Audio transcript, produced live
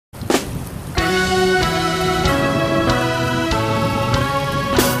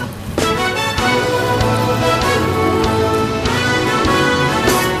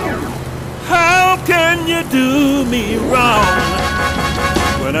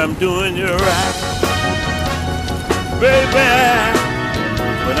I'm doing you right. Baby,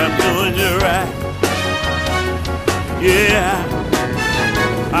 when I'm doing you right. Yeah,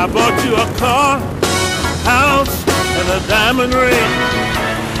 I bought you a car, house, and a diamond ring.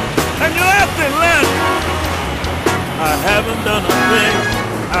 And you're acting like I haven't done a thing.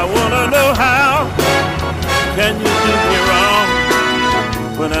 I wanna know how can you do me wrong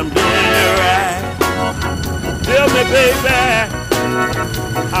when I'm doing you right? Tell me, baby,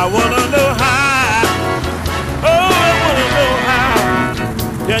 I wanna know how. Oh, I wanna know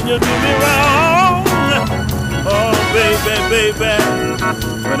how can you do me wrong? Oh, baby, baby,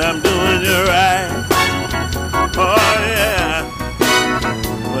 when I'm doing you right. Oh, yeah,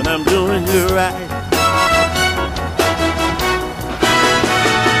 when I'm doing you right.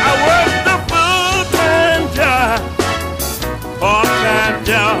 I work the full-time job, part-time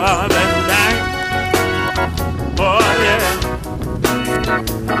job at night. Oh, yeah.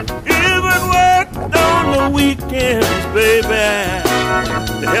 Even worked on the weekends, baby,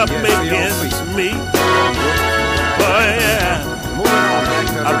 to help make ends meet. Oh, yeah.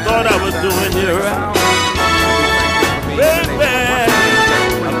 I thought I was doing you right. Baby,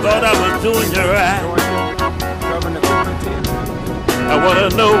 I thought I was doing you right. I want to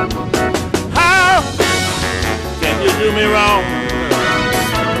know, how can you do me wrong?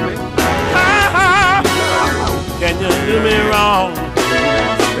 How can you do me wrong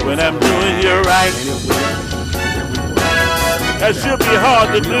when I'm doing you right? That should be hard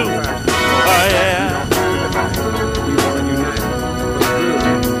to do. Oh, yeah.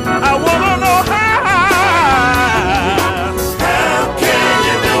 I want to know how can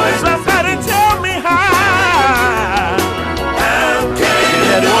you do it? Somebody tell me how can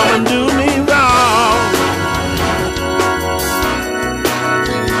that woman do me wrong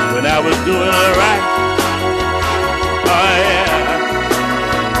when I was doing her right? Oh yeah,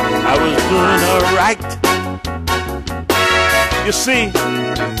 I was doing her right. You see,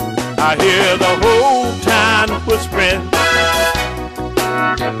 I hear the whole town whispering,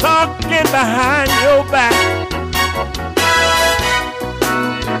 talking behind your back.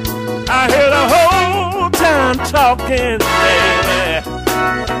 I hear the whole town talking, baby,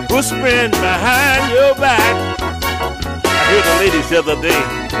 whispering behind your back. I heard the lady the other day,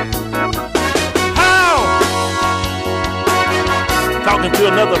 how? Talking to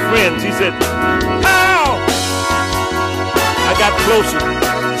another friend, she said, how? I got closer.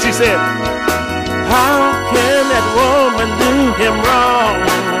 She said, how can that woman do him wrong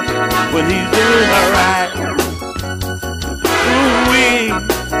when he's doing her right? Ooh-wee,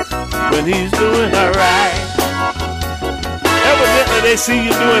 when he's doing her right. Evidently they see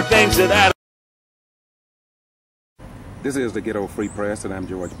you doing things that I don't. This is the Ghetto Free Press, and I'm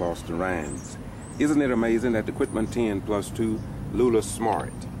George Boston Rhymes. Isn't it amazing that the Quitman 10 plus 2 Lula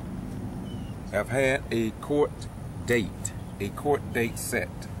Smart have had a court date set.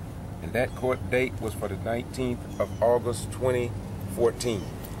 And that court date was for the 19th of August 2014.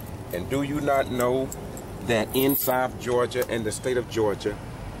 And do you not know that in South Georgia and the state of Georgia,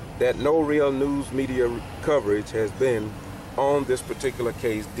 that no real news media coverage has been on this particular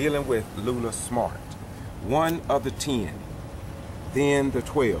case dealing with Lula Smart, one of the 10, then the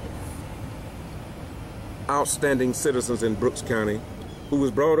 12 outstanding citizens in Brooks County who was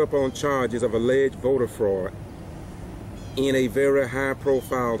brought up on charges of alleged voter fraud in a very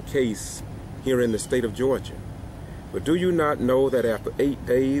high-profile case here in the state of Georgia. But do you not know that after 8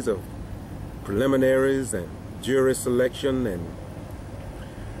 days of preliminaries and jury selection and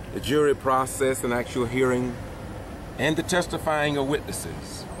the jury process and actual hearing and the testifying of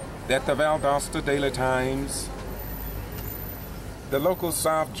witnesses, that the Valdosta Daily Times, the local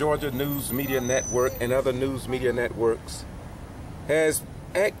South Georgia News Media Network, and other news media networks has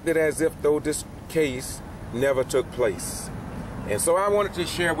acted as if though this case never took place. And so I wanted to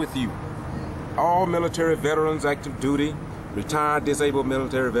share with you, all military veterans, active duty, retired disabled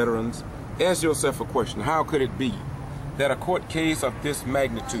military veterans, ask yourself a question: how could it be that a court case of this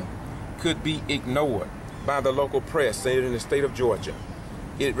magnitude could be ignored by the local press here in the state of Georgia?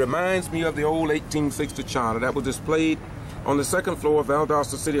 It reminds me of the old 1860 charter that was displayed on the second floor of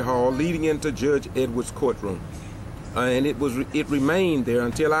Valdosta City Hall leading into Judge Edwards' courtroom. And it remained there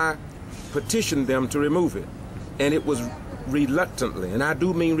until I petitioned them to remove it. And it was reluctantly, and I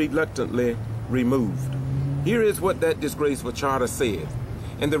do mean reluctantly, removed. Here is what that disgraceful charter said.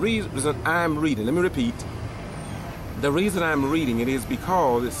 And the reason I'm reading, let me repeat, the reason I'm reading it is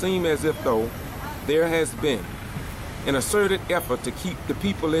because it seems as if though there has been an asserted effort to keep the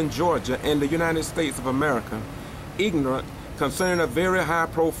people in Georgia and the United States of America ignorant concerning a very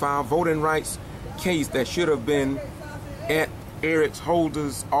high-profile voting rights case that should have been at Eric's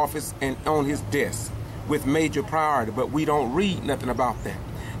holder's office and on his desk with major priority, but we don't read nothing about that.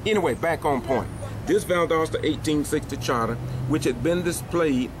 Anyway, back on point. This Valdosta 1860 charter, which had been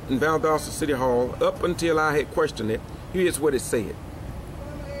displayed in Valdosta City Hall up until I had questioned it, here's what it said.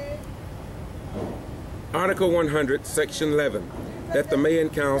 Article 100, Section 11, that the Mayor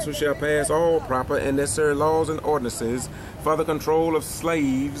and Council shall pass all proper and necessary laws and ordinances for the control of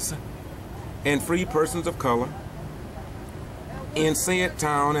slaves and free persons of color in said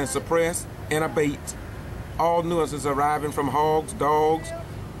town, and suppress and abate all nuisances arising from hogs, dogs,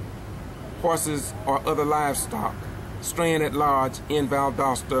 horses, or other livestock straying at large in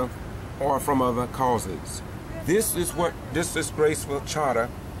Valdosta or from other causes. This is what this disgraceful charter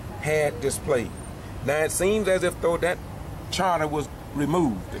had displayed. Now it seems as if though that charter was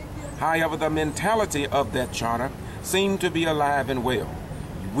removed. However, the mentality of that charter seemed to be alive and well.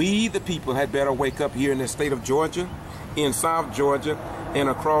 We, the people, had better wake up here in the state of Georgia, in South Georgia, and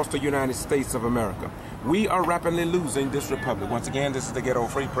across the United States of America. We are rapidly losing this republic. Once again, this is the Ghetto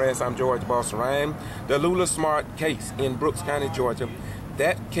Free Press. I'm George Boss Ryan. The Lula Smart case in Brooks County, Georgia.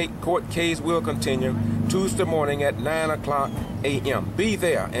 That court case will continue Tuesday morning at 9 o'clock a.m. Be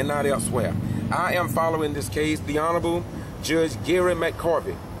there and not elsewhere. I am following this case. The Honorable Judge Gary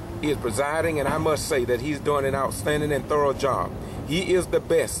McCorvey is presiding, and I must say that he's doing an outstanding and thorough job. He is the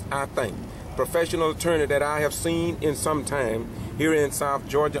best, I think, professional attorney that I have seen in some time here in South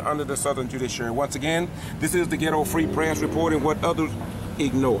Georgia under the Southern Judiciary. Once again, this is the Ghetto Free Press reporting what others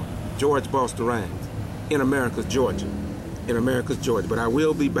ignore. George Buster Rhymes in America's Georgia. In America's Georgia. But I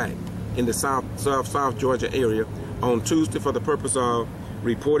will be back in the South Georgia area on Tuesday for the purpose of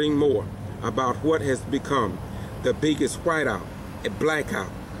reporting more about what has become the biggest whiteout, a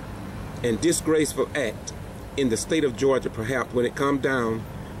blackout, and disgraceful act in the state of Georgia, perhaps, when it comes down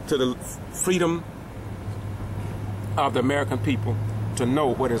to the freedom of the American people to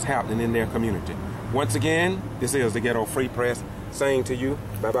know what is happening in their community. Once again, this is the Ghetto Free Press saying to you,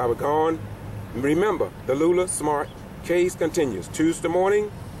 bye-bye, we're gone. Remember, the Lula Smart case continues Tuesday morning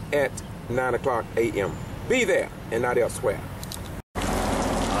at 9 o'clock a.m. Be there and not elsewhere.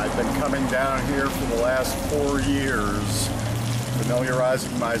 I've been coming down here for the last 4 years,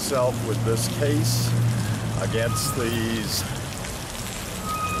 familiarizing myself with this case against these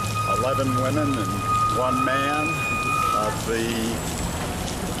 11 women and 1 man of the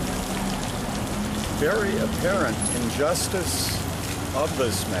very apparent injustice of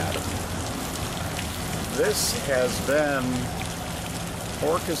this matter. This has been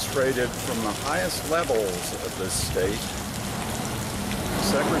orchestrated from the highest levels of this state. The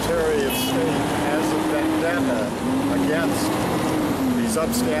Secretary of State has a vendetta against these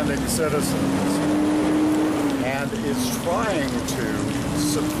upstanding citizens and is trying to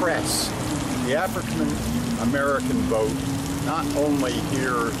suppress the African American vote, not only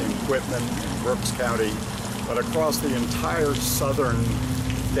here in Quitman, Brooks County, but across the entire southern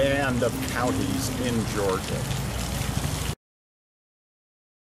band of counties in Georgia.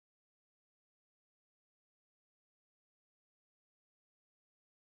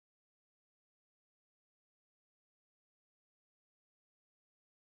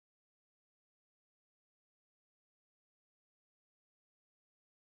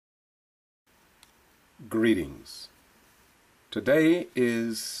 Greetings. Today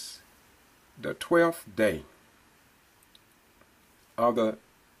is the 12th day of the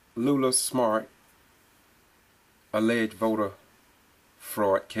Lula Smart alleged voter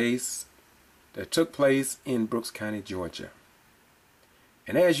fraud case that took place in Brooks County, Georgia.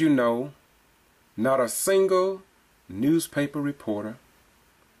 And as you know, not a single newspaper reporter,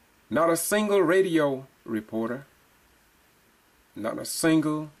 not a single radio reporter, not a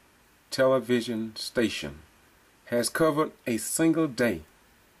single television station has covered a single day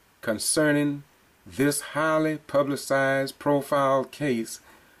concerning this highly publicized profile case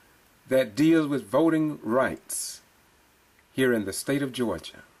that deals with voting rights here in the state of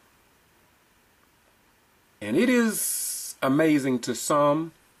Georgia. And it is amazing to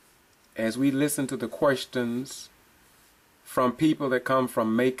some, as we listen to the questions from people that come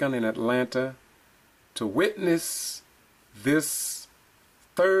from Macon and Atlanta, to witness this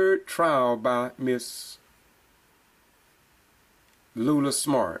third trial by Miss Lula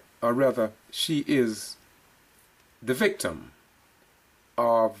Smart, or rather, she is the victim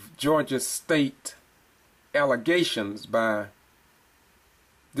of Georgia State allegations by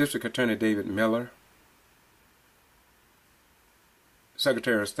District Attorney David Miller,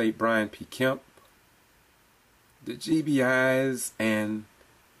 Secretary of State Brian P. Kemp, the G.B.Is, and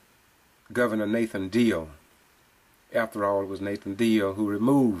Governor Nathan Deal. After all, it was Nathan Deal who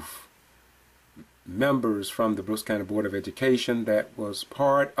removed members from the Brooks County Board of Education that was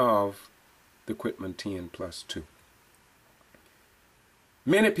part of the Quitman 10+2.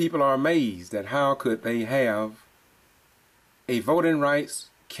 Many people are amazed at how could they have a voting rights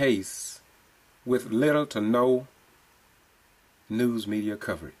case with little to no news media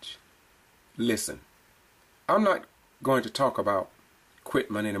coverage. Listen, I'm not going to talk about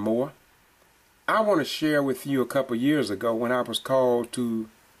Quitman anymore. I want to share with you a couple years ago when I was called to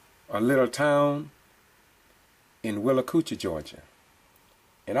a little town in Willacoochee, Georgia.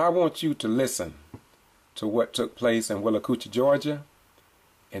 And I want you to listen to what took place in Willacoochee, Georgia.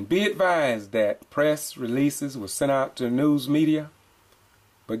 And be advised that press releases were sent out to the news media.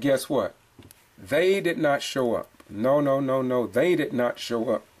 But guess what? They did not show up. No. They did not show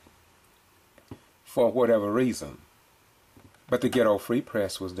up for whatever reason. But the Ghetto Free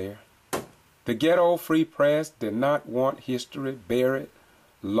Press was there. The Ghetto Free Press did not want history buried,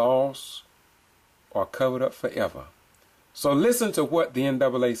 lost, or covered up forever. So listen to what the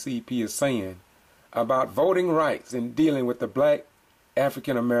NAACP is saying about voting rights in dealing with the black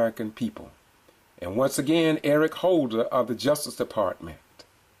African American people. And once again, Eric Holder of the Justice Department,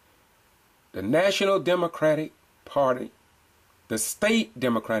 the National Democratic Party, the State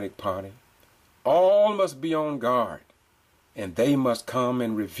Democratic Party, all must be on guard, and they must come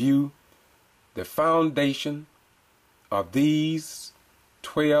and review the foundation of these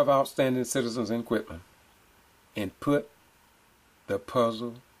 12 outstanding citizens in Quitman and put the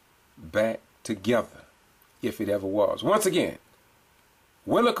puzzle back together, if it ever was. Once again,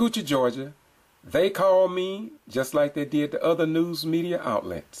 Willacoochee, Georgia, they called me just like they did the other news media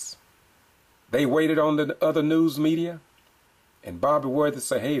outlets. They waited on the other news media, and Bobby Worthy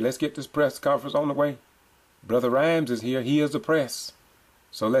said, hey, let's get this press conference on the way. Brother Rhymes is here. He is the press.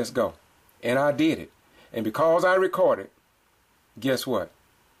 So let's go. And I did it. And because I recorded, guess what?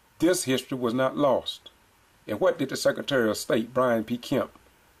 This history was not lost. And what did the Secretary of State, Brian P. Kemp,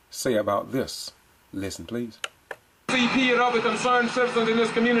 say about this? Listen, please. CP and other concerned citizens in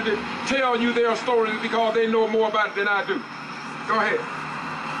this community tell you their stories because they know more about it than I do. Go ahead.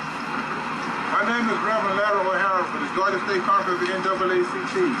 My name is Reverend Larry O'Hara for the Georgia State Conference of the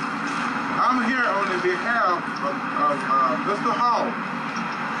NAACP. I'm here on the behalf of Mr. Hall.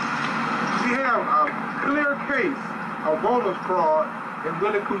 We have a clear case of voter fraud in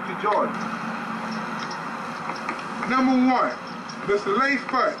Willacoochee, Georgia. Number one, Mr. Lace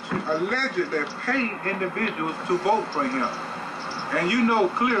Futch allegedly paid individuals to vote for him. And you know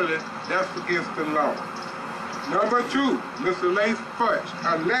clearly that's against the law. Number two, Mr. Lace Futch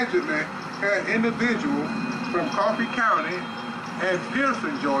allegedly had individuals from Coffee County and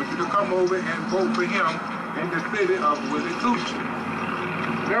Pearson, Georgia to come over and vote for him in the city of Willacoochee.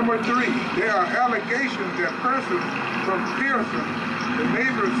 Number three, there are allegations that persons from Pearson, the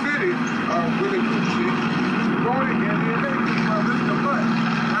neighboring city of Willacoochee, voted in the election for Mr. Futch.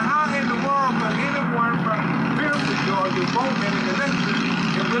 Now how in the world could anyone from Pearson, Georgia vote in an election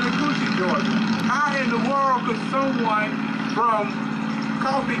in Willacoochee, Georgia? How in the world could someone from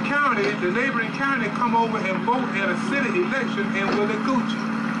Coffee County, the neighboring county, come over and vote in a city election in Willacoochee?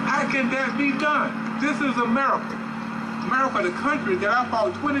 How can that be done? This is America. America, the country that I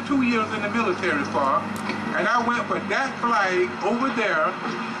fought 22 years in the military for, and I went for that flag over there,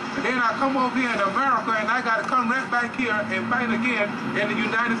 and then I come over here in America and I got to come right back here and fight again in the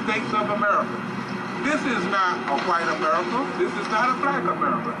United States of America. This is not a white America. This is not a black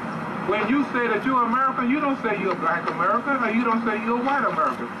America. When you say that you're American, you don't say you're black American, or you don't say you're white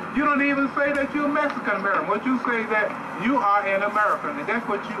American. You don't even say that you're Mexican American. What you say is that you are an American, and that's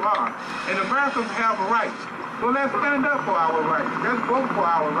what you are. And Americans have rights. So let's stand up for our rights. Let's vote for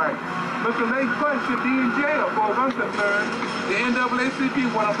our rights. Mr. Lace Futch should be in jail, as far as I'm concerned. The NAACP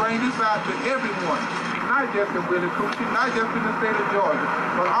want to bring this out to everyone, not just in Willacoochee, not just in the state of Georgia,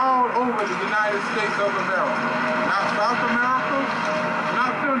 but all over the United States of America. Not South America,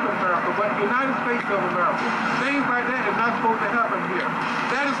 not Central America, but the United States of America. Things like that is not supposed to happen here.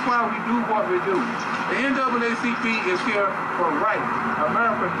 That is why we do what we do. The NAACP is here for rights,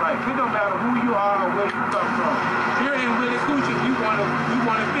 American rights. It don't matter who you are or where you come from. Here in Willacoochee, we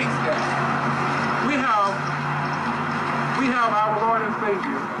want to fix that. We have our Lord and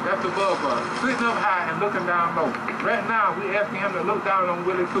Savior that's above us, sitting up high and looking down low. Right now, we asking him to look down on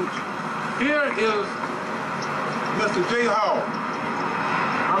Willacoochee. Here is Mr. J. Hall.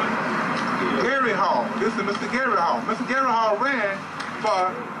 Gary Hall. This is Mr. Gary Hall. Mr. Gary Hall ran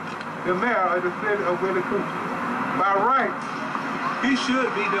for the mayor of the city of Willacoochee. By right, he should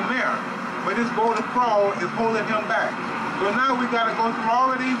be the mayor, but this voter fraud is holding him back. So now we got to go through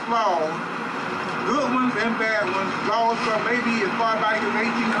all of these laws good ones and bad ones, laws from maybe as far back as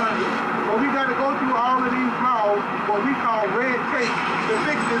 1800s. But we got to go through all of these laws, what we call red tape, to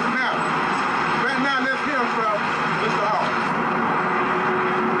fix this matter. Right now, let's hear from Mr. Hall.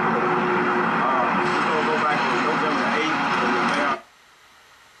 We're going to go back to November 8th when the mayor.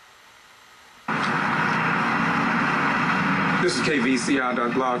 This is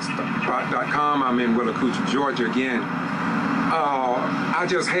kvci.blogspot.com. I'm in Willacoochee, Georgia again. I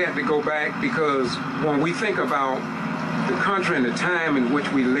just had to go back because when we think about the country and the time in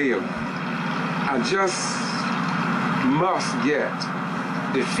which we live, I just must get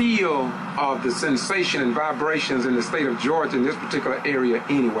the feel of the sensation and vibrations in the state of Georgia in this particular area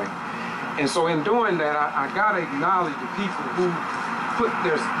anyway. And so in doing that, I got to acknowledge the people who put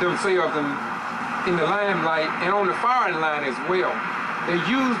themselves in the limelight and on the firing line as well. They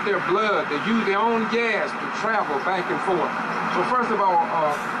use their blood, they use their own gas to travel back and forth. So first of all,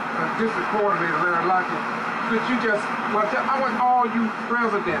 District Coordinator Larry Lockett, could you I want all you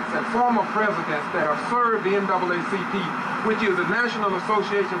presidents and former presidents that have served the NAACP, which is the National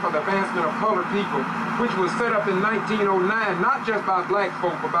Association for the Advancement of Colored People, which was set up in 1909, not just by black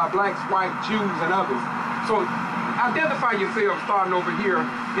folk, but by blacks, white, Jews, and others. So identify yourself starting over here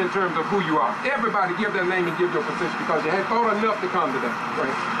in terms of who you are. Everybody give their name and give your position because you had thought enough to come today. Go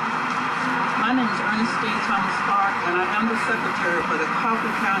ahead. My name is Ernestine Thomas Clark, and I am the secretary for the Coffee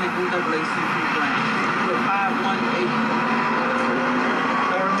County NAACP branch. We're 518.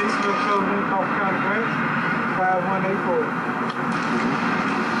 Larry Smith, Coffee County branch, 5184.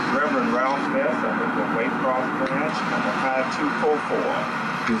 Reverend Ralph Smith, I'm with the Waycross branch, number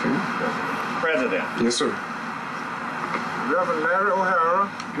 5244. President. Yes, sir. Reverend Larry O'Hara,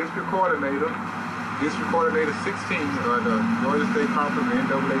 District Coordinator 16 of the Georgia State Conference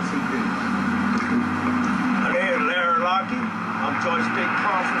of NAACP. My name is Larry Lockett. I'm Georgia State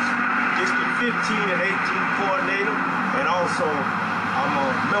Conference District 15 and 18 Coordinator, and also I'm a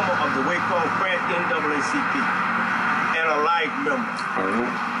member of the Waycross Branch NAACP, and a life member. All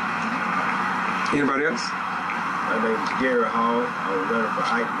right. Anybody else? My name is G.B.R. Hall. I'm running for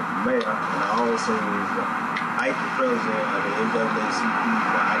Ike Mayor, and I also was the Ike President of the NAACP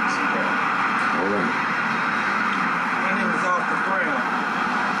for Ike County. All right. My name is Arthur Brown.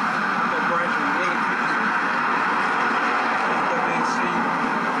 I'm a branch of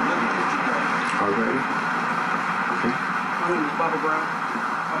All right. Okay. My name is Bobby Brown.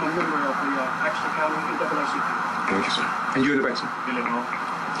 I'm a member of the Axton County NAACP. Thank you, sir. And you in the back, sir? Billy Hall,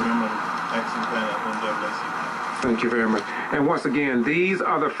 member of Axton County NAACP. Thank you very much. And once again, these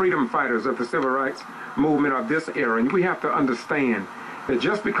are the freedom fighters of the civil rights movement of this era. And we have to understand that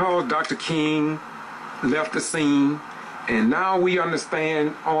just because Dr. King left the scene, and now we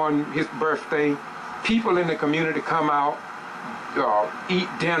understand on his birthday, people in the community come out, eat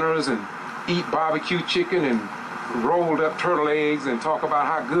dinners and eat barbecue chicken and rolled up turtle eggs and talk about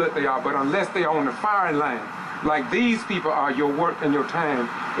how good they are, but unless they are on the firing line, like these people are, your work and your time,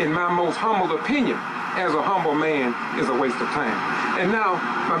 in my most humble opinion, as a humble man, is a waste of time. And now,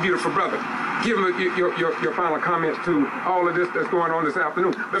 my beautiful brother, give me your final comments to all of this that's going on this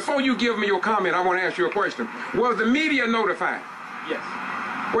afternoon. Before you give me your comment, I want to ask you a question. Was the media notified? Yes.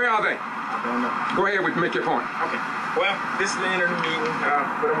 Where are they? I don't know. Go ahead with make your point. Okay. Well, this is the end of the meeting,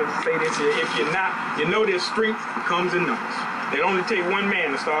 but I'm going to say this here. If you're not, you know there's strength comes in numbers. It only takes one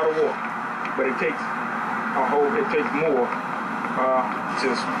man to start a war, but it takes more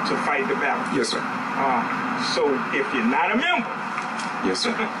to fight the battle. Yes, sir. So if you're not a member, yes,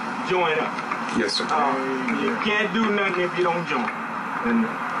 sir, join up. Yes, sir. You can't do nothing if you don't join. And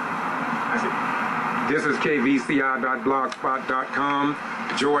that's it. This is kvci.blogspot.com.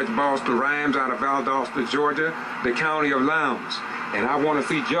 George Boston Rhymes out of Valdosta, Georgia, the county of Lowndes. And I want to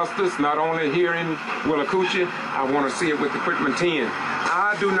see justice not only here in Willacoochee, I want to see it with the Quitman 10.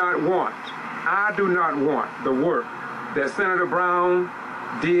 I do not want the work that Senator Brown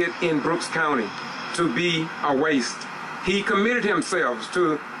did in Brooks County to be a waste. He committed himself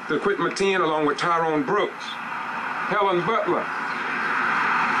to the Quitman 10 along with Tyrone Brooks, Helen Butler,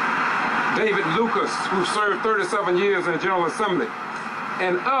 David Lucas, who served 37 years in the General Assembly,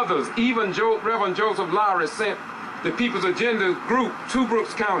 and others. Even Reverend Joseph Lowry sent the People's Agenda group to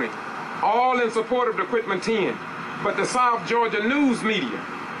Brooks County, all in support of the Quitman 10. But the South Georgia news media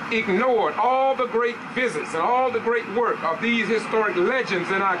ignored all the great visits and all the great work of these historic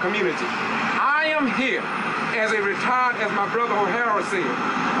legends in our community. I am here as a retired, as my brother O'Hara said,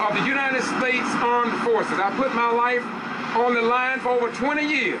 of the United States Armed Forces. I put my life on the line for over 20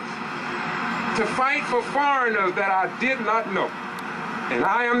 years to fight for foreigners that I did not know. And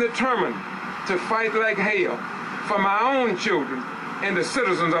I am determined to fight like hell for my own children and the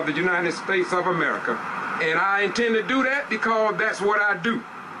citizens of the United States of America. And I intend to do that because that's what I do.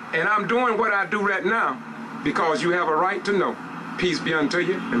 And I'm doing what I do right now because you have a right to know. Peace be unto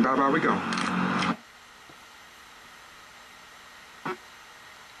you, and bye-bye we go.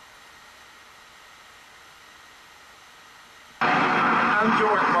 I'm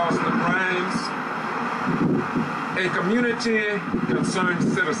George Foster Grimes, a community concerned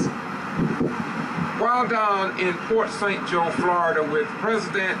citizen. While down in Port St. Joe, Florida with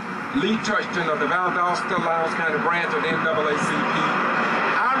President Lee Touchton of the Valdosta-Lowndes County branch of the NAACP,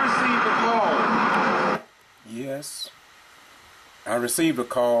 I received a call. Yes, I received a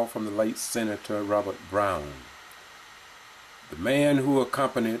call from the late Senator Robert Brown, the man who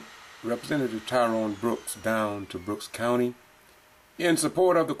accompanied Representative Tyrone Brooks down to Brooks County in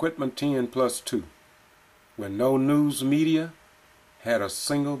support of the Quitman 10+2, when no news media had a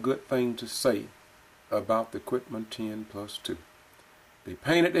single good thing to say about the Quitman 10+2. They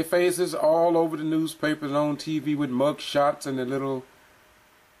painted their faces all over the newspapers and on TV with mug shots and their little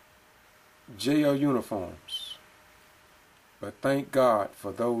jail uniforms. But thank God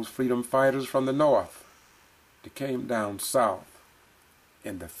for those freedom fighters from the North that came down south,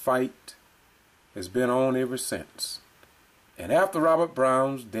 and the fight has been on ever since. And after Robert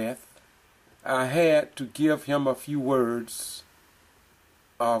Brown's death, I had to give him a few words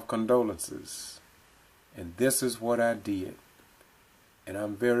of condolences. And this is what I did. And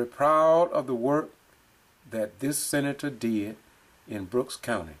I'm very proud of the work that this senator did in Brooks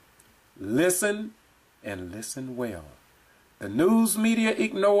County. Listen, and listen well. The news media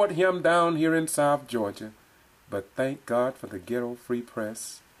ignored him down here in South Georgia, but thank God for the Ghetto Free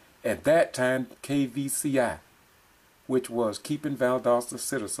Press, at that time KVCI, which was keeping Valdosta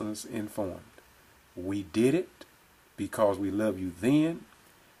citizens informed. We did it because we love you then,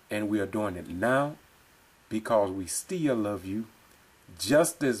 and we are doing it now because we still love you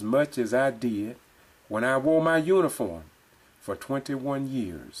just as much as I did when I wore my uniform for 21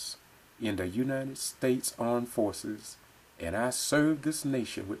 years in the United States Armed Forces, and I served this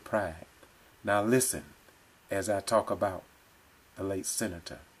nation with pride. Now listen as I talk about the late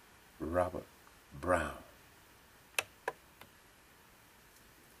Senator Robert Brown.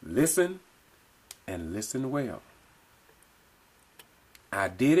 Listen, and listen well. I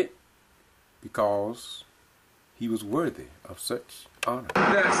did it because he was worthy of such honor.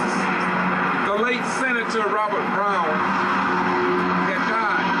 Yes, the late Senator Robert Brown had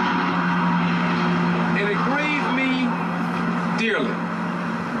died, and it grieved me dearly.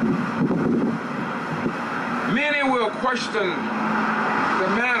 Many will question the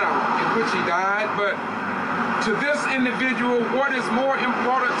manner in which he died, but to this individual, what is more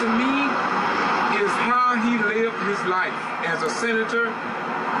important to me is how he lived his life as a senator,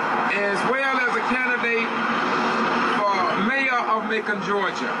 as well as a candidate for mayor of Macon,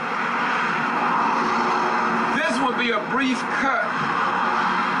 Georgia. This will be a brief cut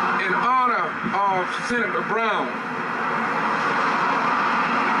in honor of Senator Brown.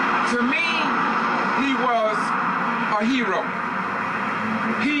 To me, he was a hero.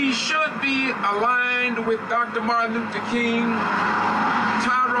 He should be aligned with Dr. Martin Luther King,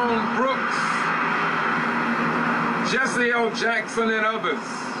 Tyrone Brooks, Jesse L. Jackson, and others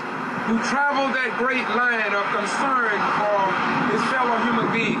who traveled that great line of concern for his fellow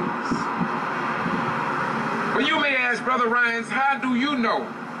human beings. But you may ask, Brother Ryans, how do you know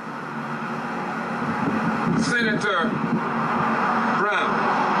Senator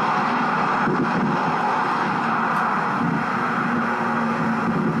Brown?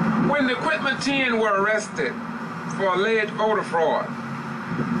 When the Quitman 10 were arrested for alleged voter fraud,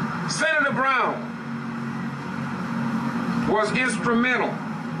 Senator Brown was instrumental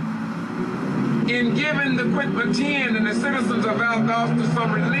in giving the Quitman 10 and the citizens of Valdosta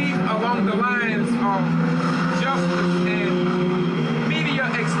some relief along the lines of justice and media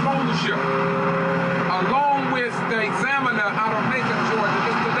exposure, along with the examiner out of Macon, Georgia,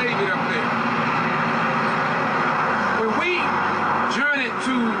 Mr. David up there. When we journeyed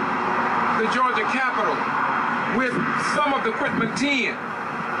to the Georgia Capitol with some of the Quitman 10,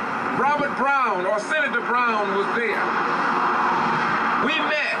 Robert Brown, or Senator Brown, was there. We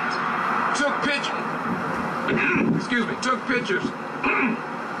met, took pictures,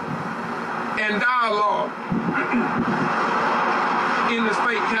 and dialogue in the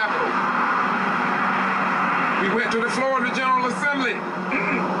state capitol. We went to the floor of the General Assembly,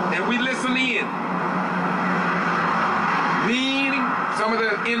 and we listened in. Meaning, some of the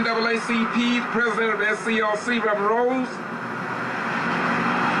NAACP, the president of the SCLC, Reverend Rose.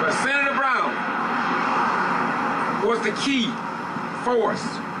 But Senator Brown was the key force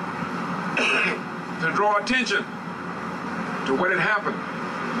to draw attention to to what had happened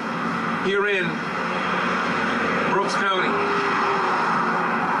here in Brooks County.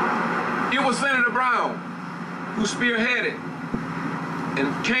 It was Senator Brown who spearheaded and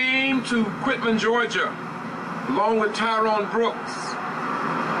came to Quitman, Georgia, along with Tyrone Brooks,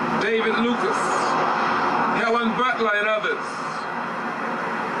 David Lucas, Helen Butler, and others,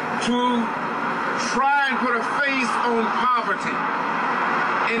 to try and put a face on poverty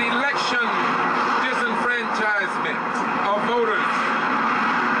and election disenfranchisement of voters.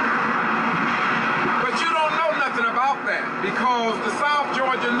 But you don't know nothing about that, because the South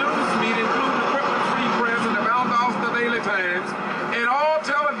Georgia news media, including the Quitman Free Press and the Valdosta Daily Times, and all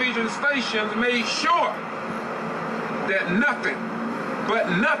television stations made sure that nothing but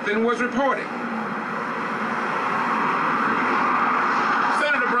nothing was reported.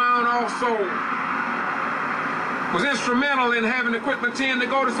 Senator Brown also was instrumental in having the Quitman 10 to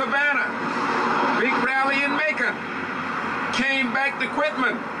go to Savannah. Big rally in Macon. Came back to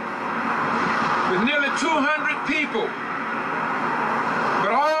Quitman with nearly 200 people.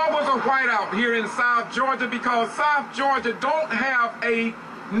 But all was a whiteout here in South Georgia, because South Georgia don't have a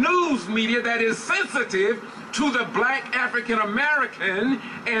news media that is sensitive to the black African American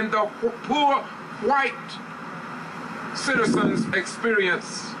and the poor white citizens'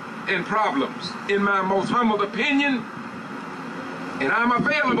 experience and problems. In my most humble opinion, and I'm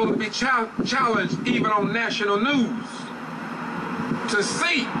available to be challenged even on national news, to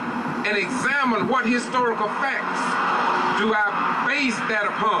see and examine what historical facts do I base that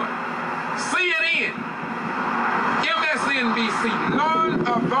upon. CNN, MSNBC, none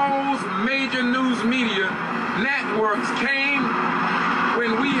of those major news media networks came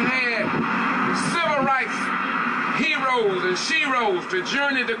when we had civil rights heroes and sheroes to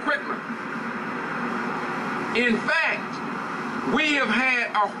journey to Quitman. In fact, we have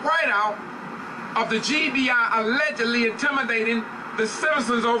had a whiteout of the G.B.R. allegedly intimidating the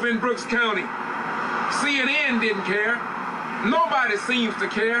citizens over in Brooks County. CNN didn't care. Nobody seems to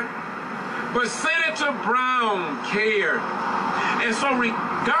care. But Senator Brown cared. And so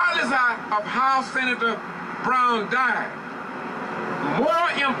regardless of how Senator Brown died,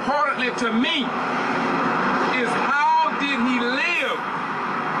 more importantly to me is how did he live?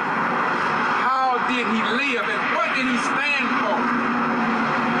 How did he live, and what did he stand for?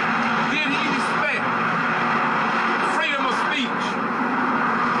 Did he respect freedom of speech,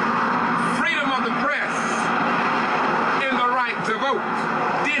 freedom of the press, and the right to vote?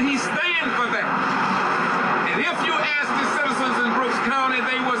 Did he stand for that? And if you ask the citizens in Brooks County,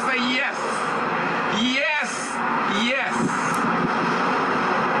 they will say yes. Yes, yes.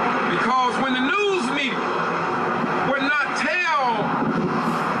 Because when the news media would not tell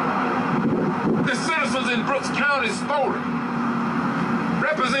the citizens in Brooks County's story,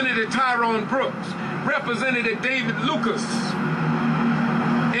 Representative Tyrone Brooks, Representative David Lucas,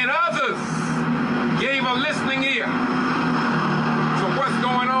 and others gave a listening ear to what's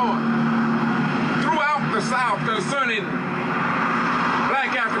going on throughout the South concerning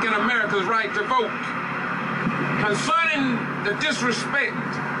black African Americans' right to vote, concerning the disrespect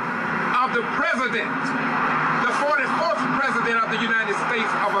of the president, the 44th president of the United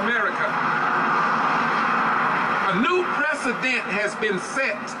States of America. A new precedent has been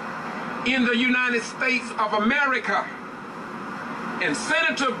set in the United States of America, and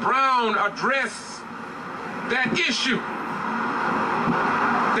Senator Brown addressed that issue,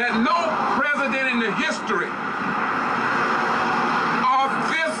 that no president in the history of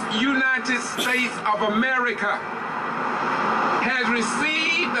this United States of America has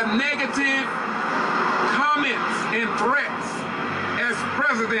received the negative comments and threats as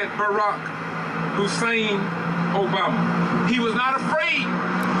President Barack Hussein Obama. He was not afraid,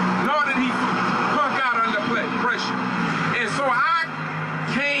 nor did he punk out under pressure. And so I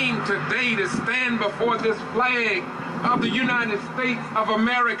came today to stand before this flag of the United States of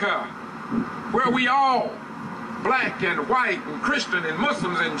America, where we all, black and white and Christian and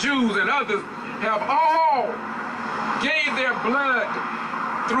Muslims and Jews and others, have all gave their blood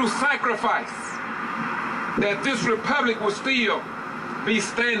through sacrifice, that this republic will still be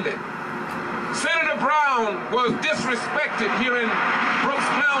standing. Senator Brown was disrespected here in Brooks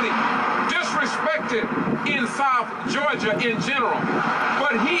County, disrespected in South Georgia in general,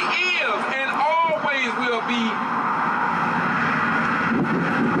 but he is and always will be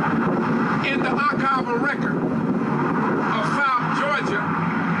in the archival record of South Georgia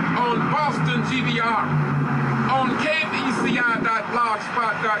on Boston G.B.R, on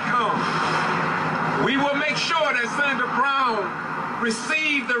kbci.blogspot.com. We will make sure that Senator Brown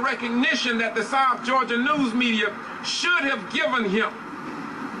received the recognition that the South Georgia news media should have given him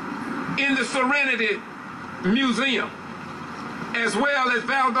in the Serenity Museum. as well as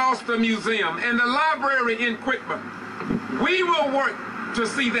Valdosta Museum and the library in Quitman. We will work to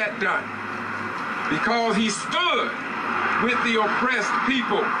see that done because he stood with the oppressed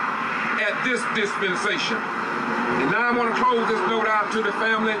people at this dispensation. And now I want to close this note out to the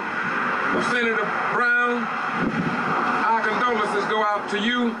family of Senator Brown. Our condolences go out to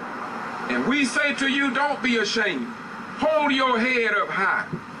you. And we say to you, don't be ashamed. Hold your head up high.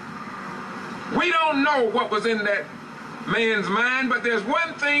 We don't know what was in that man's mind, but there's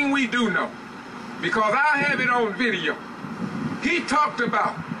one thing we do know, because I have it on video. He talked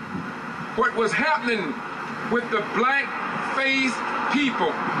about what was happening with the black-faced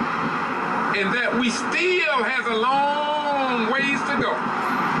people, and that we still has a long ways to go.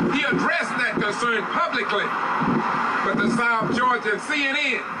 He addressed that concern publicly, but the South Georgia and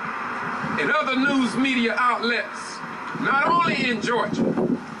CNN and other news media outlets, not only in Georgia,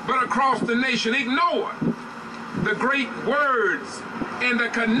 but across the nation, ignored the great words and the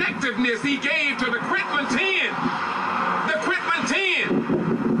connectiveness he gave to the Quitman 10. The Quitman 10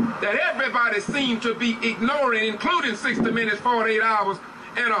 that everybody seemed to be ignoring, including 60 Minutes, 48 Hours,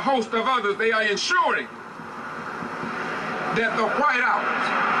 and a host of others. They are ensuring that the whiteout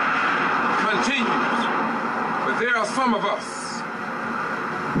continues. But there are some of us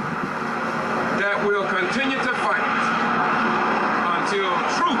that will continue to fight until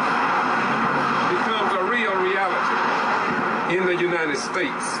truth becomes a real reality in the United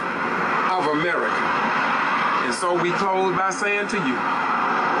States of America. And so we close by saying to you,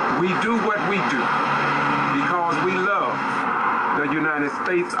 we do what we do because we love the United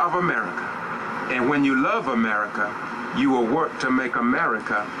States of America. And when you love America, you will work to make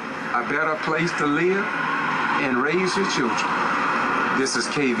America a better place to live and raise your children. This is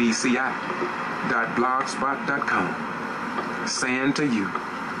kvci.blogspot.com saying to you,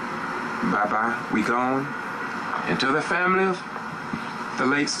 bye-bye, we gone. And to the family of the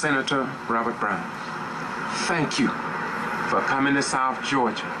late Senator Robert Brown, thank you for coming to South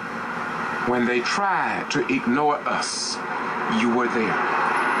Georgia. When they tried to ignore us, you were there.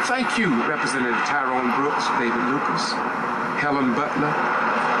 Thank you, Representative Tyrone Brooks, David Lucas, Helen Butler,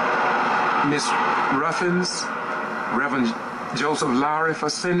 Miss Ruffins, Reverend Joseph Lowry for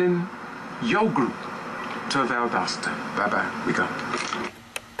sending your group to Valdosta. Bye-bye. We go.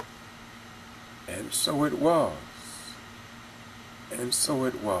 And so it was. And so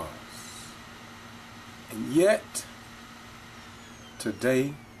it was. And yet,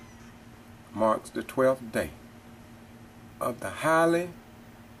 today marks the 12th day of the highly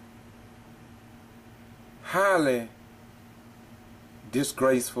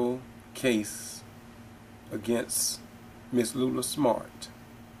disgraceful case against Miss Lula Smart.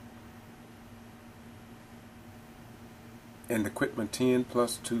 And the Quitman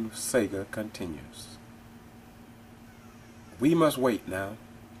 10+2 saga continues. We must wait now,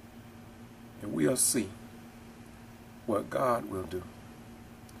 and we'll see what God will do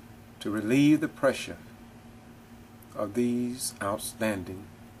to relieve the pressure of these outstanding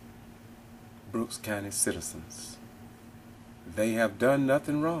Brooks County citizens. They have done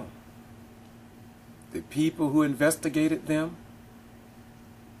nothing wrong. The people who investigated them,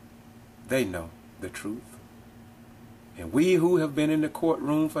 they know the truth. And we who have been in the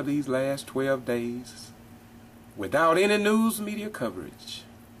courtroom for these last 12 days, without any news media coverage,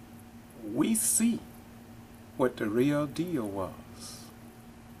 we see what the real deal was.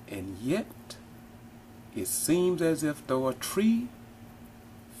 And yet, it seems as if though a tree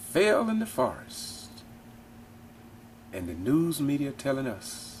fell in the forest, and the news media telling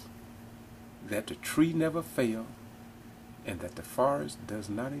us that the tree never fell and that the forest does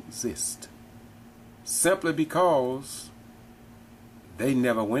not exist, simply because they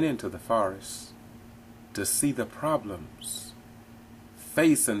never went into the forest to see the problems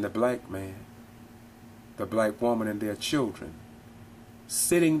facing the black man, the black woman, and their children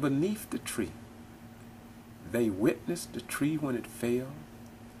sitting beneath the tree. They witnessed the tree when it fell.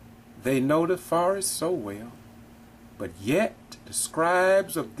 They know the forest so well, but yet the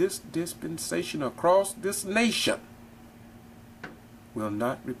scribes of this dispensation across this nation will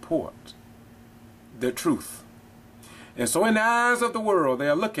not report the truth. And so in the eyes of the world, they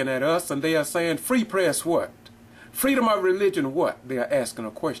are looking at us and they are saying, free press what? Freedom of religion what? They are asking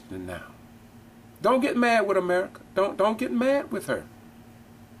a question now. Don't get mad with America. Don't get mad with her.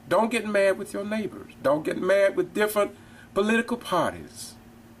 Don't get mad with your neighbors. Don't get mad with different political parties.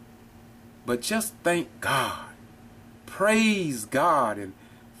 But just thank God. Praise God and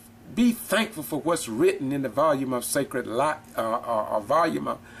be thankful for what's written in the volume of sacred law, volume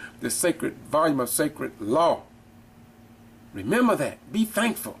of sacred law. Remember that. Be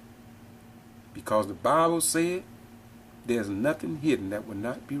thankful. Because the Bible said there's nothing hidden that will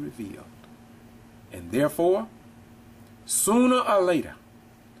not be revealed. And therefore, sooner or later,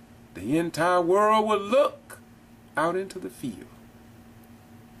 the entire world will look out into the field,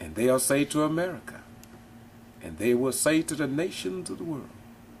 and they'll say to America, and they will say to the nations of the world,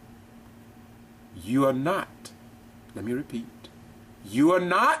 you are not, let me repeat, you are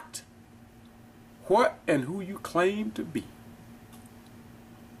not what and who you claim to be,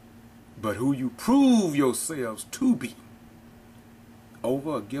 but who you prove yourselves to be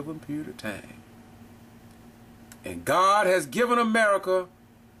over a given period of time. And God has given America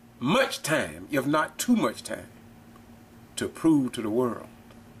much time, if not too much time, to prove to the world,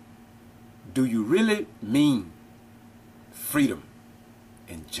 do you really mean freedom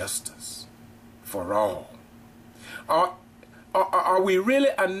and justice for all? Are we really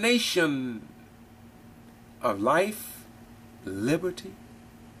a nation of life, liberty,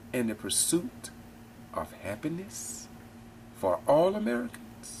 and the pursuit of happiness for all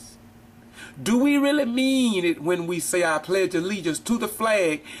Americans? Do we really mean it when we say I pledge allegiance to the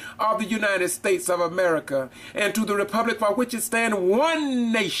flag of the United States of America and to the republic for which it stands,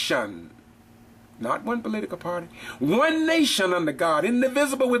 one nation, not one political party, one nation under God,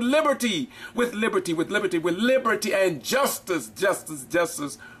 indivisible, with liberty and justice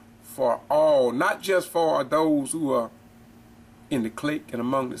for all, not just for those who are in the clique and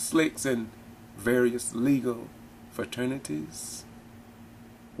among the slicks and various legal fraternities?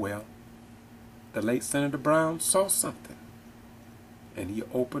 Well, the late Senator Brown saw something, and he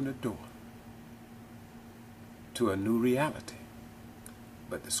opened the door to a new reality.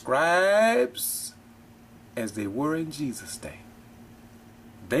 But the scribes, as they were in Jesus' day,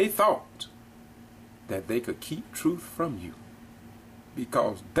 they thought that they could keep truth from you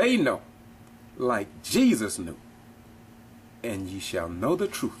because they know, like Jesus knew, and ye shall know the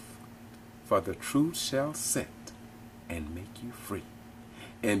truth, for the truth shall set and make you free.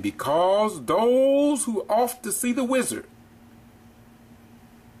 And because those who oft to see the wizard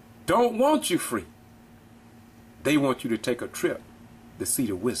don't want you free, they want you to take a trip to see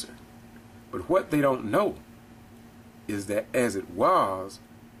the wizard. But what they don't know is that as it was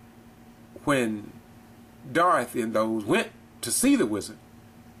when Dorothy and those went to see the wizard,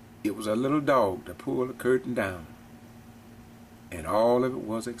 it was a little dog that pulled the curtain down, and all of it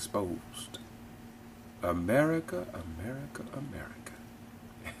was exposed. America, America, America.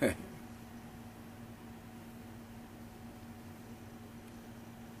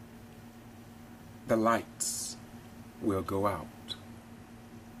 The lights will go out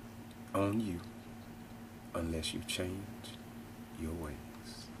on you unless you change your ways.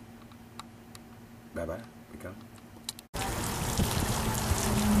 Bye-bye. We come.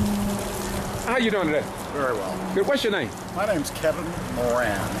 How you doing today? Very well. Good. What's your name? My name's Kevin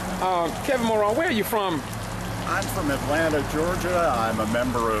Moran. Kevin Moran, where are you from? I'm from Atlanta, Georgia. I'm a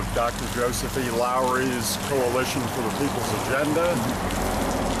member of Dr. Joseph E. Lowery's Coalition for the People's Agenda.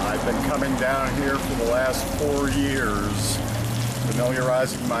 I've been coming down here for the last 4 years,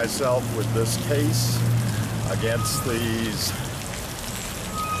 familiarizing myself with this case against these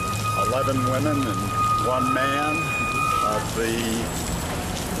 11 women and 1 man of the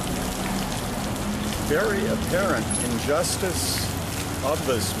very apparent injustice of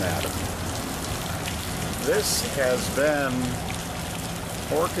this matter. This has been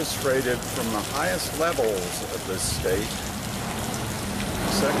orchestrated from the highest levels of this state.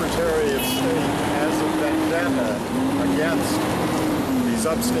 The Secretary of State has a vendetta against these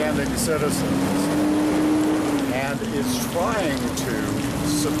upstanding citizens and is trying to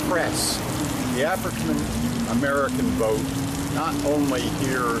suppress the African American vote, not only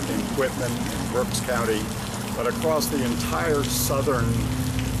here in Quitman, Brooks County, but across the entire southern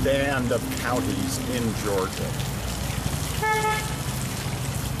band of counties in Georgia.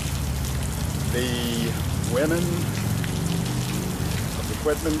 The women of the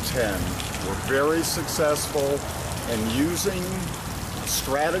Quitman 10 were very successful in using a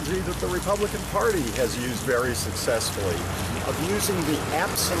strategy that the Republican Party has used very successfully, of using the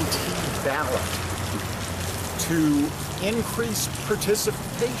absentee ballot to increase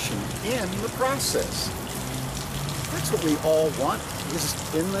participation in the process. That's what we all want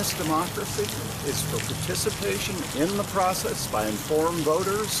in this democracy, is for participation in the process by informed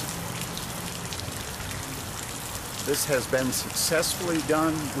voters. This has been successfully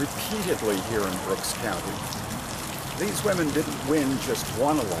done repeatedly here in Brooks County. These women didn't win just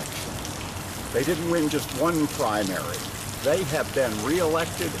one election. They didn't win just one primary. They have been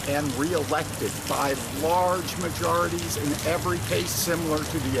reelected and reelected by large majorities in every case similar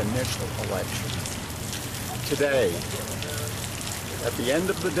to the initial election. Today, at the end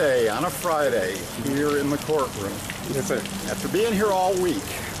of the day, on a Friday, here in the courtroom, Yes, sir. after being here all week,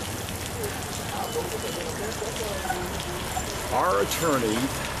 our attorney,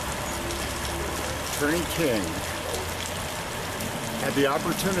 Attorney King, had the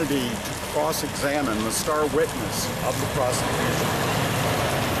opportunity to cross-examine the star witness of the prosecution,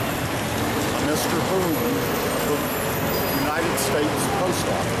 Mr. Boone of the United States Post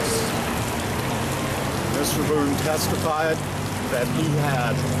Office. Mr. Boone testified that he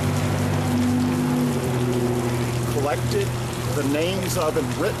had collected the names of and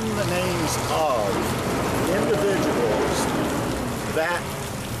written the names of individuals that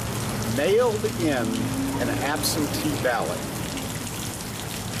mailed in an absentee ballot.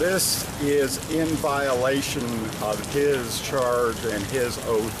 This is in violation of his charge and his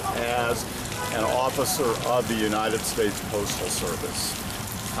oath as an officer of the United States Postal Service.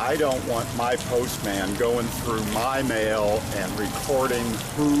 I don't want my postman going through my mail and recording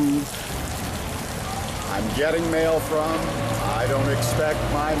who I'm getting mail from. I don't expect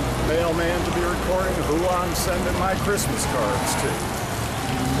my mailman to be recording who I'm sending my Christmas cards to.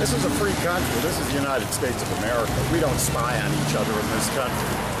 This is a free country. This is the United States of America. We don't spy on each other in this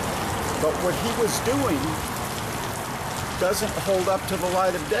country. But what he was doing doesn't hold up to the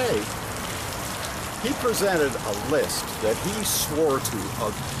light of day. He presented a list that he swore to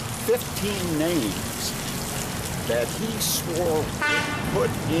of 15 names that he swore put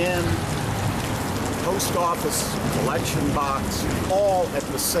in post office collection box all at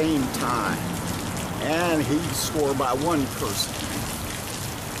the same time. And he swore by one person.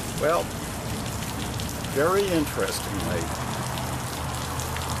 Well, very interestingly,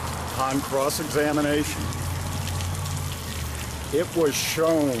 on cross-examination, it was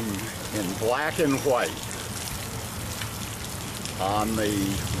shown in black and white on the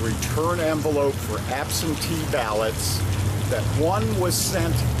return envelope for absentee ballots that one was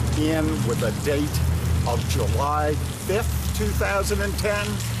sent in with a date of July 5th, 2010,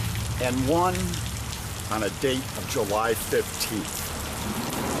 and one on a date of July 15th.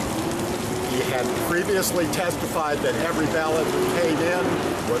 He had previously testified that every ballot that came in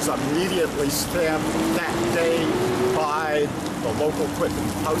was immediately stamped that day by the local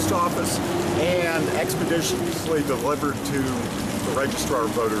Quitman post office and expeditiously delivered to the registrar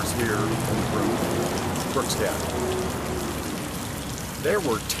of voters here in Brooks County. There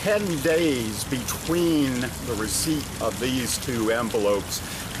were 10 days between the receipt of these two envelopes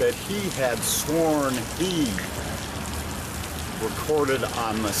that he had sworn he recorded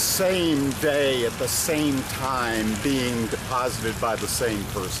on the same day at the same time being deposited by the same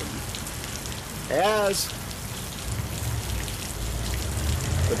person. As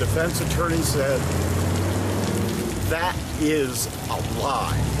the defense attorney said, that is a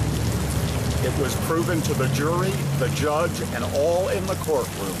lie. It was proven to the jury, the judge, and all in the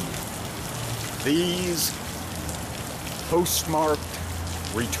courtroom. These postmarked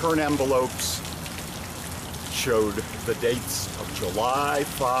return envelopes showed the dates of July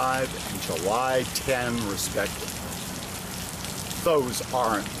 5 and July 10, respectively. Those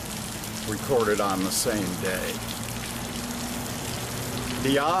aren't recorded on the same day.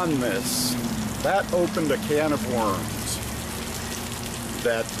 Beyond this, that opened a can of worms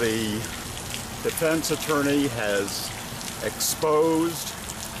that the defense attorney has exposed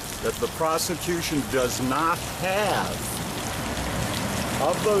that the prosecution does not have.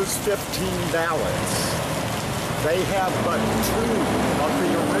 Of those 15 ballots, they have but 2 of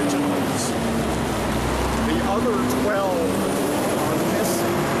the originals. The other 12 are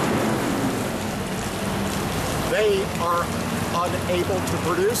missing. They are unable to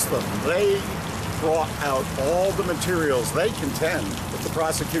produce them. They brought out all the materials they contend that the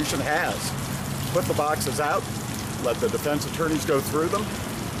prosecution has. Put the boxes out, let the defense attorneys go through them.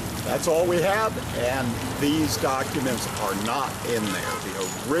 That's all we have, and these documents are not in there. The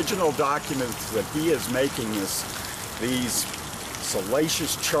original documents that he is making these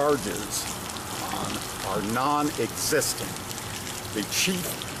salacious charges on are non-existent. The chief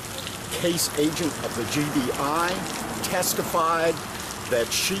case agent of the GBI testified that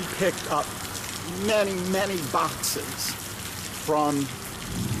she picked up many, many boxes from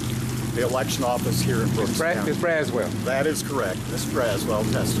the election office here in Brooks County. Ms. Braswell. That is correct. Ms. Braswell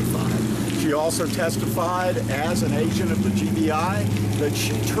testified. She also testified as an agent of the GBI that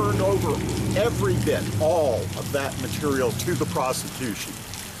she turned over every bit, all of that material to the prosecution.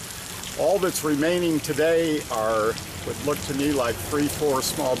 All that's remaining today are what look to me like 3-4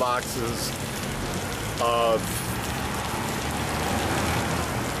 small boxes of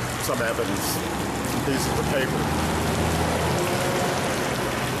some evidence, pieces of paper.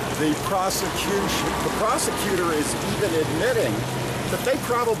 The prosecutor is even admitting but they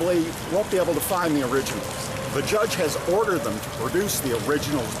probably won't be able to find the originals. The judge has ordered them to produce the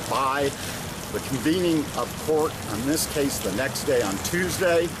originals by the convening of court, in this case the next day on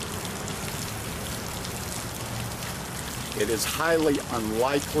Tuesday. It is highly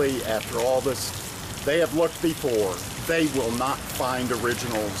unlikely, after all this, they have looked before. They will not find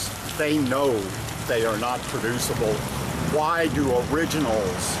originals. They know they are not producible. Why do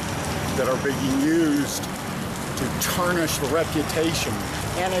originals that are being used to tarnish the reputation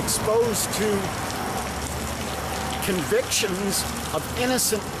and exposed to convictions of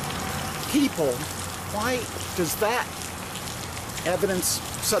innocent people, why does that evidence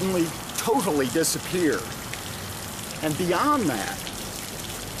suddenly totally disappear? And beyond that,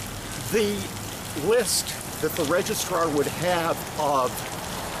 the list that the registrar would have of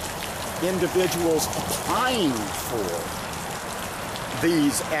individuals applying for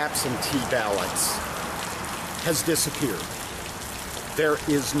these absentee ballots has disappeared. There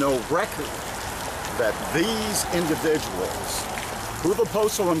is no record that these individuals, who the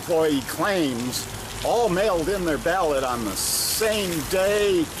postal employee claims all mailed in their ballot on the same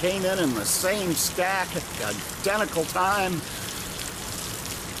day, came in the same stack at the identical time,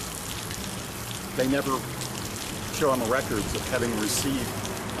 they never show on the records of having received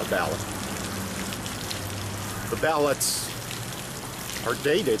a ballot. The ballots are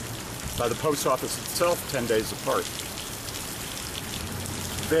dated by the post office itself 10 days apart.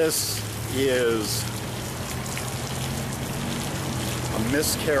 This is a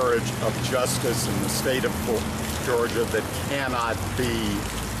miscarriage of justice in the state of Georgia that cannot be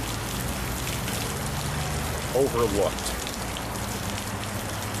overlooked.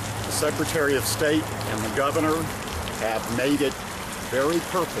 The Secretary of State and the Governor have made it very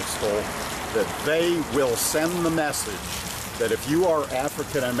purposeful that they will send the message that if you are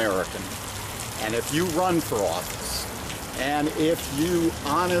African American and if you run for office and if you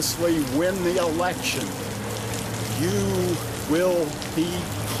honestly win the election, you will be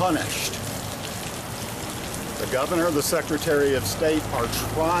punished. The Governor and the Secretary of State are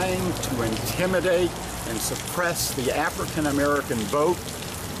trying to intimidate and suppress the African American vote,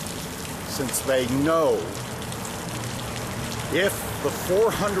 since they know if the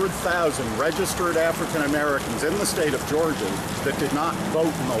 400,000 registered African Americans in the state of Georgia that did not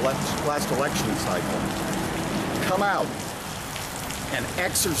vote in the last election cycle come out and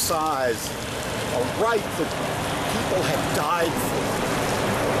exercise a right that people have died for,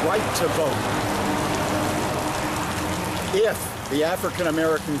 a right to vote. If the African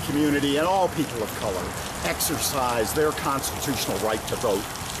American community and all people of color exercise their constitutional right to vote,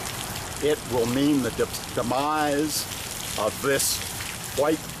 it will mean the demise of this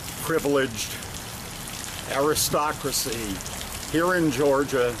white privileged aristocracy here in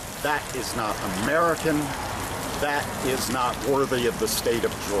Georgia. That is not American. That is not worthy of the state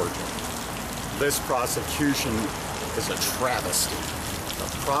of Georgia. This prosecution is a travesty. The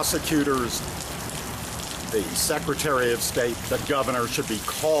prosecutors, the Secretary of State, the Governor should be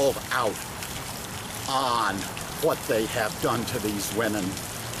called out on what they have done to these women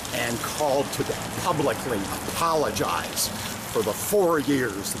and called to publicly apologize for the 4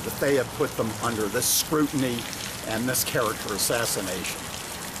 years that they have put them under this scrutiny and this character assassination.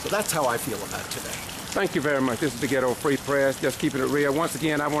 So that's how I feel about today. Thank you very much. This is the Ghetto Free Press, just keeping it real. Once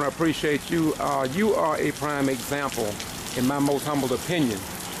again, I want to appreciate you. You are a prime example, in my most humble opinion.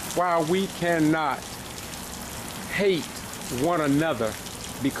 While we cannot hate one another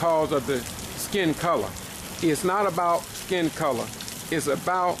because of the skin color, it's not about skin color. It's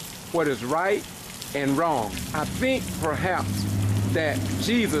about what is right and wrong. I think perhaps that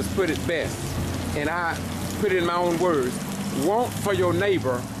Jesus put it best, and I put it in my own words: want for your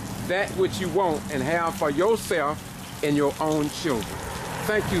neighbor that which you want, and have for yourself and your own children.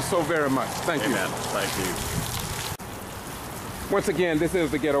 Thank you so very much. Thank you. Amen. Thank you. Once again, this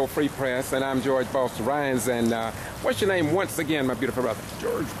is the Ghetto Free Press, and I'm George Boston Ryans. And what's your name once again, my beautiful brother?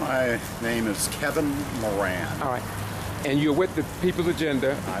 George, my name is Kevin Moran. All right. And you're with the People's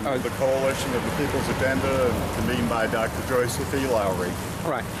Agenda. I'm with the Coalition of the People's Agenda, convened by Dr. Joyce P. Lowry. All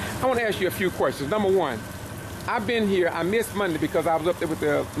right. I want to ask you a few questions. Number one, I've been here. I missed Monday because I was up there with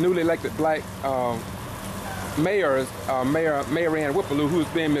the newly elected black Mayor Ann Whipperloo, who's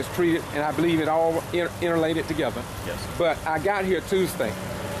being mistreated, and I believe it all interrelated together. Yes. But I got here Tuesday,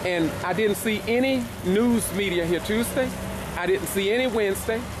 and I didn't see any news media here Tuesday. I didn't see any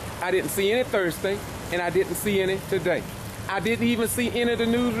Wednesday. I didn't see any Thursday, and I didn't see any today. I didn't even see any of the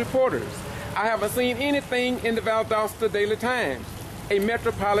news reporters. I haven't seen anything in the Valdosta Daily Times, a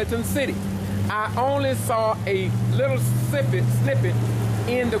metropolitan city. I only saw a little snippet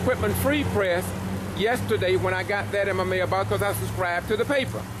in the Equipment Free Press yesterday when I got that in my mailbox because I subscribed to the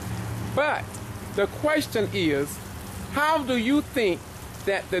paper. But the question is, how do you think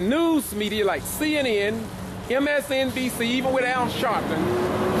that the news media like CNN, MSNBC, even with Al Sharpton,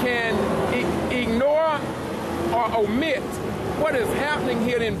 can ignore or omit what is happening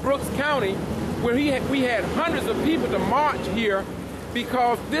here in Brooks County, where we had hundreds of people to march here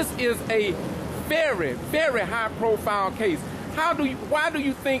because this is a very, very high-profile case. Why do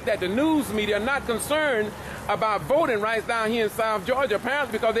you think that the news media are not concerned about voting rights down here in South Georgia?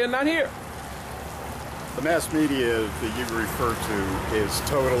 Apparently because they're not here. The mass media that you refer to is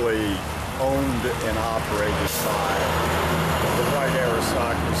totally owned and operated by the white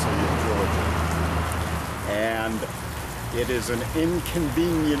aristocracy of Georgia. And it is an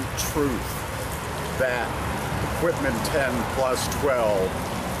inconvenient truth that Equipment 10 plus 12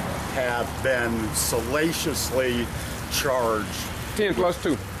 have been salaciously charged. 10 plus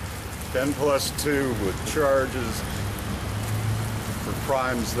 2. 10 plus 2 with charges for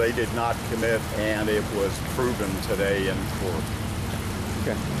crimes they did not commit, and it was proven today in court.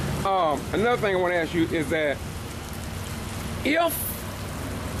 Okay. Another thing I want to ask you is that if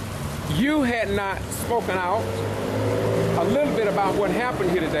you had not spoken out a little bit about what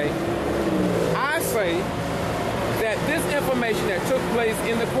happened here today, I say that this information that took place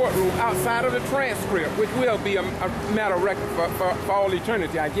in the courtroom outside of the transcript, which will be a matter of record for all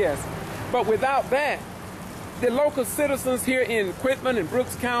eternity, I guess, but without that, the local citizens here in Quitman and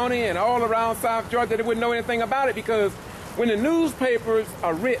Brooks County and all around South Georgia, they wouldn't know anything about it, because when the newspapers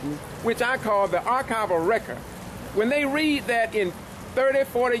are written, which I call the archival record, when they read that in 30,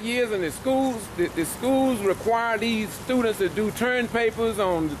 40 years in the schools require these students to do turn papers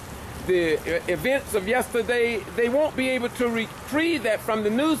on the events of yesterday, they won't be able to retrieve that from the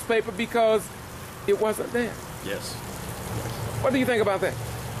newspaper because it wasn't there. Yes. What do you think about that?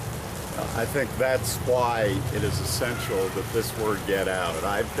 I think that's why it is essential that this word get out.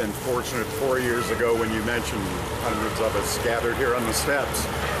 I've been fortunate 4 years ago, when you mentioned hundreds of us gathered here on the steps,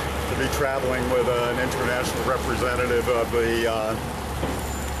 to be traveling with an international representative of the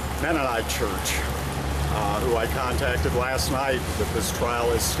Mennonite Church, who I contacted last night that this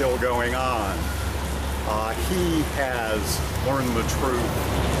trial is still going on. He has learned the truth,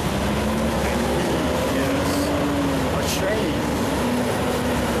 and he is ashamed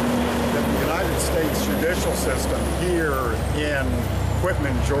that the United States judicial system here in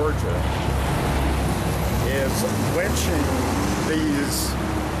Quitman, Georgia, is lynching these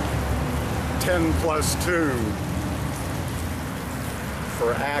 10 plus 2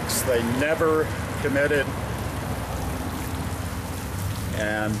 for acts they never committed,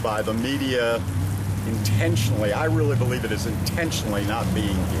 and by the media intentionally, I really believe it is intentionally not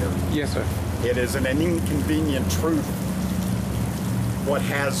being here. Yes, sir. It is an inconvenient truth what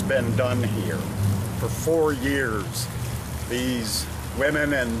has been done here. For 4 years, these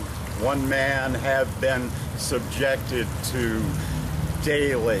women and one man have been subjected to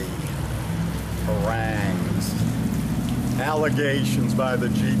daily harangues, allegations by the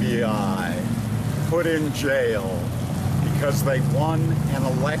G.B.R, put in jail because they won an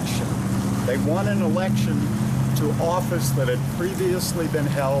election. They won an election to office that had previously been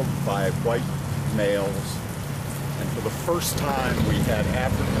held by white males. And for the first time, we had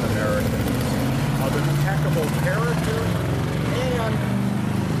African Americans of impeccable character and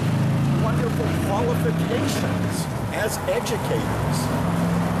wonderful qualifications as educators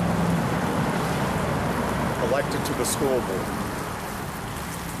elected to the school board.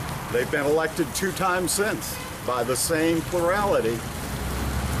 They've been elected 2 times since by the same plurality.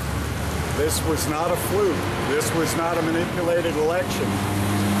 This was not a fluke. This was not a manipulated election.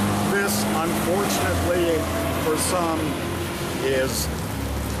 This, unfortunately, for some, is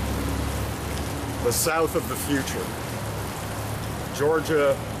the South of the future.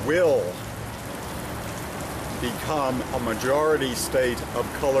 Georgia will become a majority state of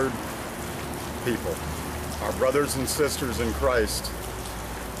colored people. Our brothers and sisters in Christ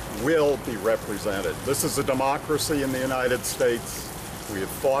will be represented. This is a democracy in the United States. We have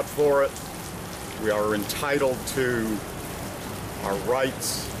fought for it. We are entitled to our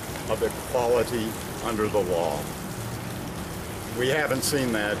rights of equality under the law. We haven't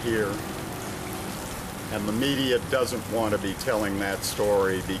seen that here, and the media doesn't want to be telling that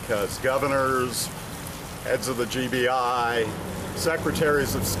story because governors, heads of the G.B.R,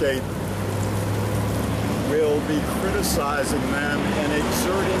 secretaries of state will be criticizing them and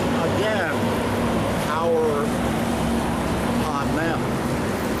exerting again power upon them.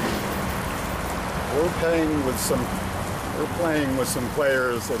 We're playing with some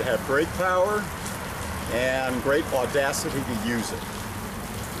players that have great power and great audacity to use it.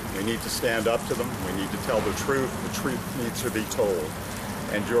 We need to stand up to them. We need to tell the truth. The truth needs to be told.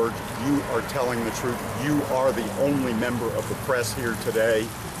 And George, you are telling the truth. You are the only member of the press here today.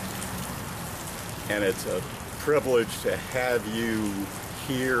 And it's a privilege to have you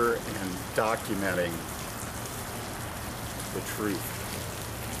here and documenting the truth.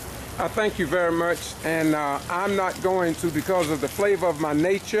 I thank you very much, and I'm not going to, because of the flavor of my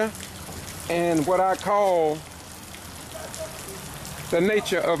nature and what I call the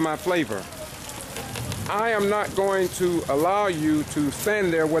nature of my flavor, I am not going to allow you to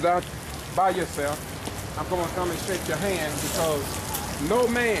stand there by yourself. I'm going to come and shake your hand, because no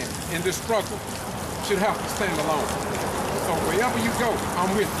man in this struggle should have to stand alone. So wherever you go,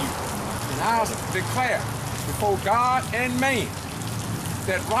 I'm with you. And I'll declare before God and man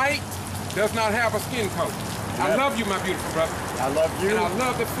that right does not have a skin color. I love you, my beautiful brother. I love you. And I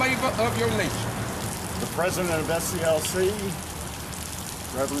love the flavor of your nature. The president of SCLC,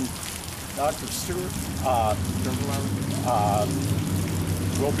 Reverend Dr. Stewart,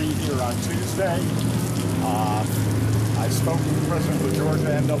 will be here on Tuesday. I spoke with the president of the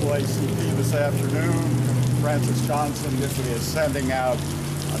Georgia NAACP this afternoon. Francis Johnson is sending out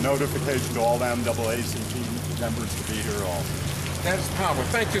a notification to all NAACP members to be here also. That is power.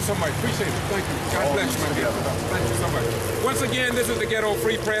 Thank you so much. Appreciate it. Thank you. God bless you, my dear. Thank you so much. Once again, this is the Ghetto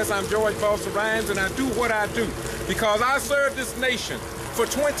Free Press. I'm George Foster Rhymes, and I do what I do because I served this nation for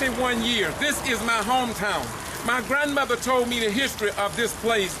 21 years. This is my hometown. My grandmother told me the history of this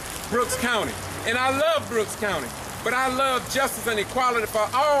place, Brooks County. And I love Brooks County. But I love justice and equality for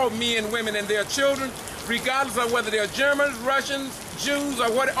all men, women, and their children, regardless of whether they're Germans, Russians, Jews, or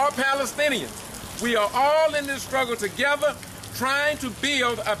Palestinians. We are all in this struggle together, trying to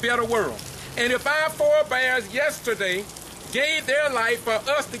build a better world. And if our forebears yesterday gave their life for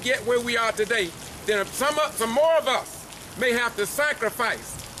us to get where we are today, then some more of us may have to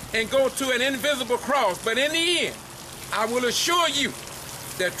sacrifice and go to an invisible cross. But in the end, I will assure you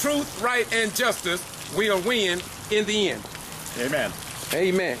that truth, right, and justice will win in the end. Amen.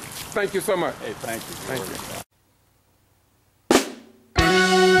 Amen. Thank you so much. Hey, thank you. Thank you.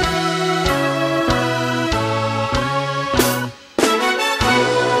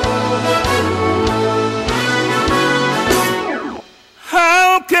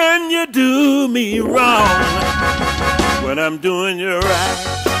 How can you do me wrong when I'm doing you right?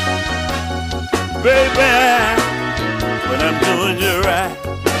 Baby, when I'm doing you right.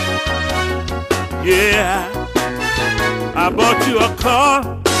 Yeah, I bought you a car,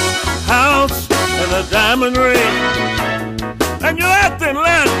 house, and a diamond ring, and you're acting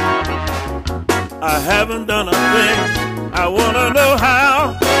like I haven't done a thing. I wanna know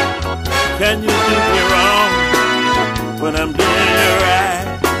how can you do me wrong when I'm doing you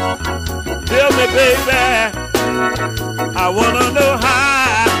right? Tell me, baby, I wanna know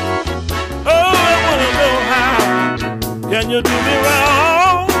how. Oh, I wanna know how can you do me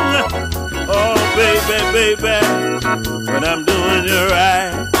wrong? Oh, baby, when I'm doing you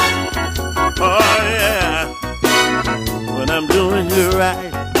right. Oh, yeah, when I'm doing you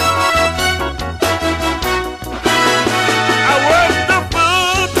right. I work the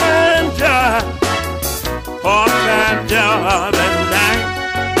full-time job, part-time job,